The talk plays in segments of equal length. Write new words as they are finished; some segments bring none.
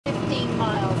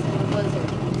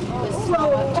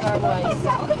our ways.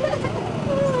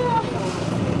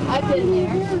 I've been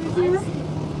there.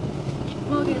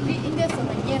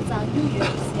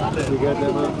 You got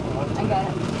that one? I got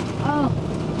it. Oh.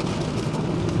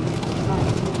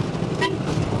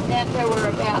 Then there were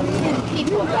about 10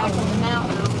 people back in the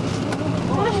mountain.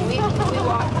 We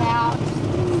walked out to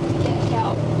get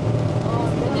help.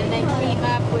 And then they came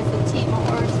up with a team of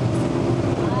horses.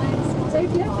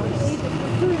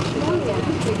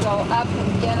 To go up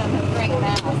and get them and bring them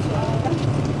out.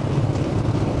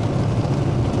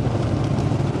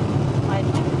 I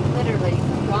literally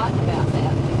forgot about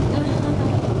that.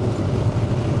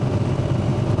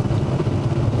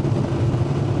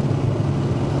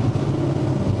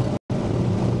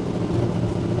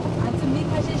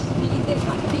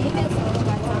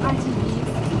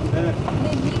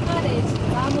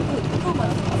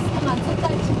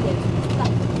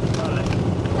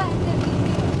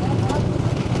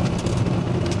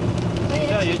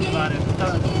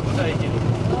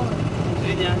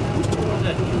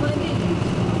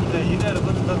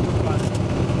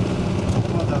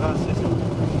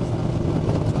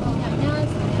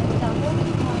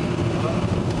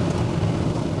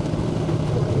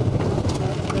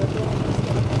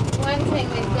 One thing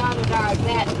we've got at our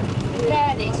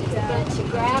advantage is a bunch of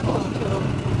gravel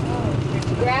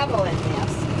in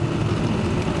this.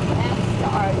 That's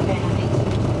our advantage.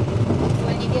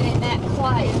 When you get in that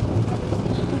clay,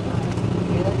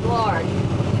 good Lord.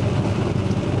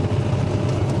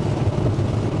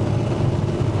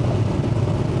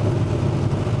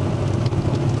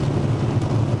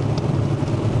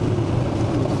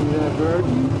 See that bird?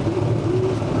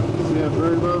 See that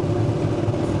bird, Mom?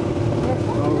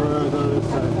 Over on the other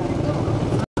side.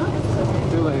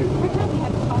 Too late.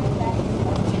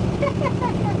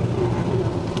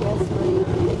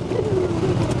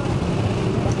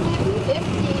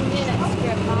 15 minutes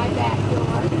from my back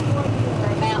door for a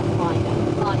mountain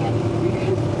lion.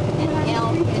 And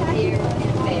elk and deer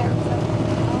and bear.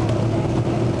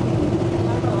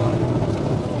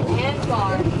 And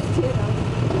bars.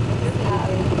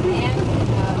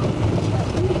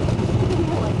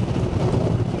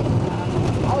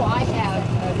 Oh, I have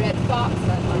a red fox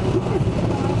on my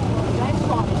red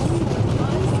fox.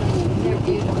 They're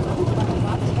beautiful.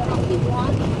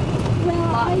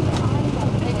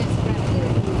 They just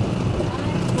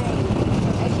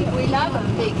actually, we love them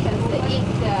because they eat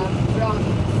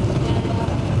rodents.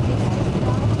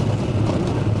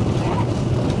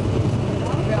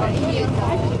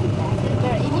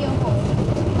 They're in your home.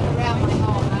 Around my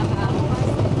home.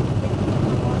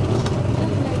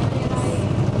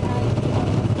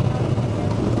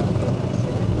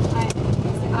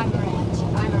 I'm a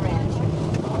rancher.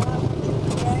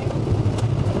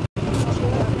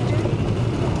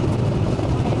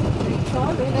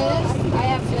 Moose, I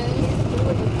have moose.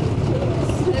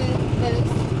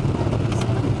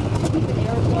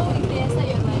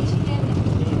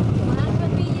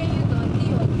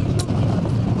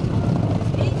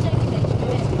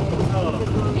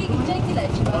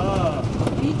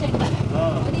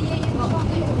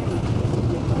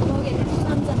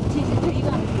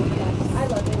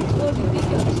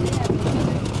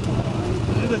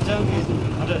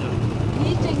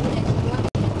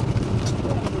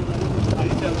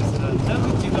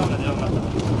 Jungle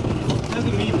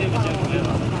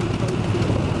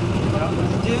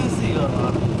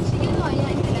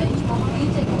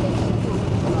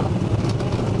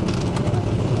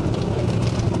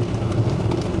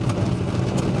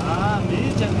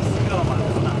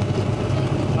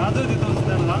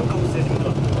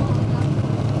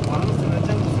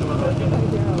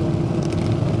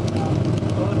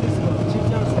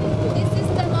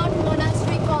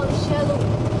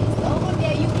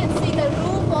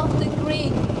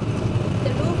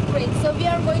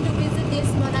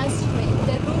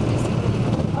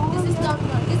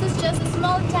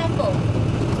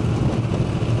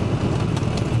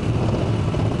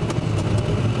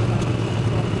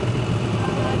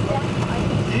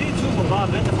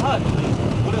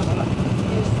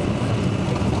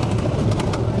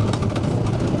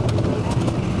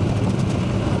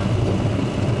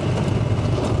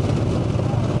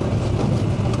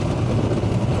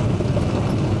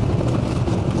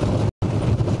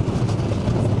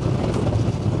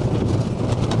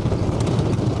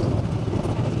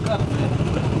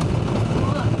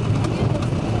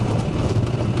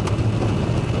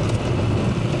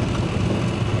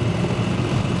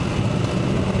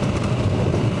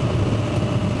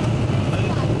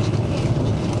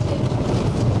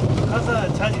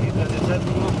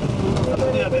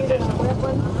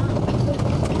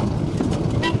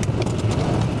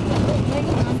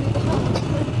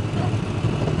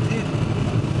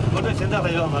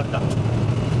가자 요 말다.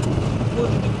 뭐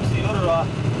지어로 와.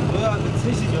 뭐야 그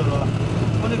셋이 지어로 와.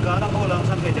 오늘 가나 올라온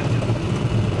상태 되죠.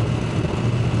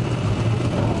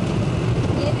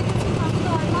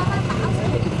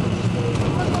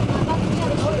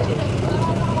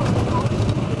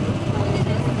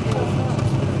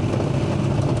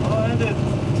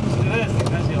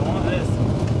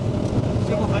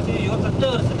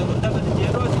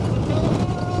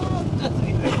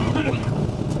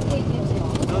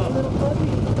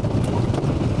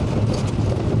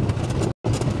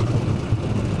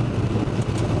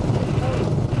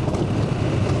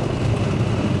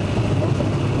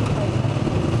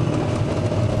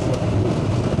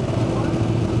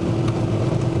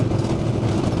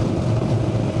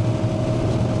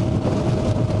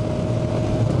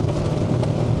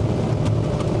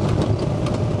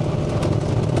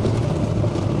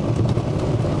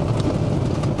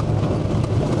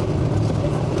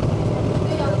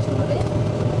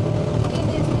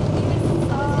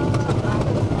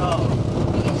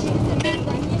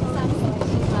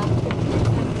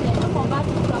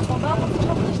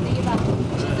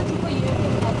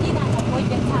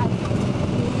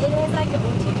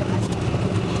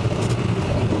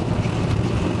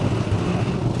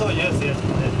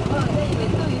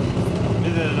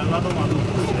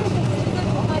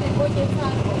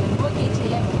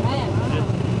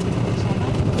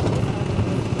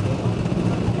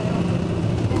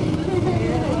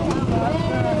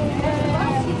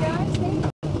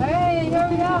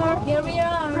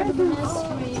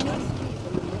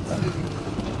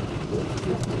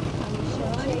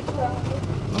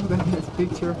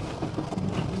 Picture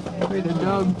with a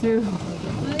dog too.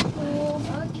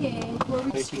 Okay.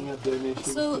 Taking up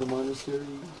donations So- to the monastery.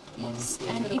 Yes.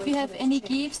 And if you have any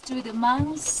gifts to the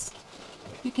monks,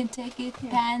 you can take it,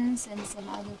 pens and some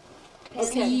other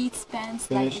seeds, pens,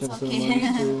 that is Donations to the okay.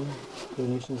 monastery.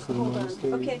 Donations to the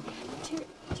monastery. Okay.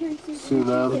 Donations to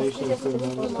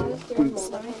the monastery.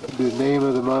 The name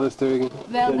of the monastery.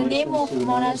 Well, the name Donations of to the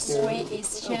monastery is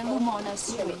Shalu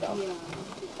Monastery.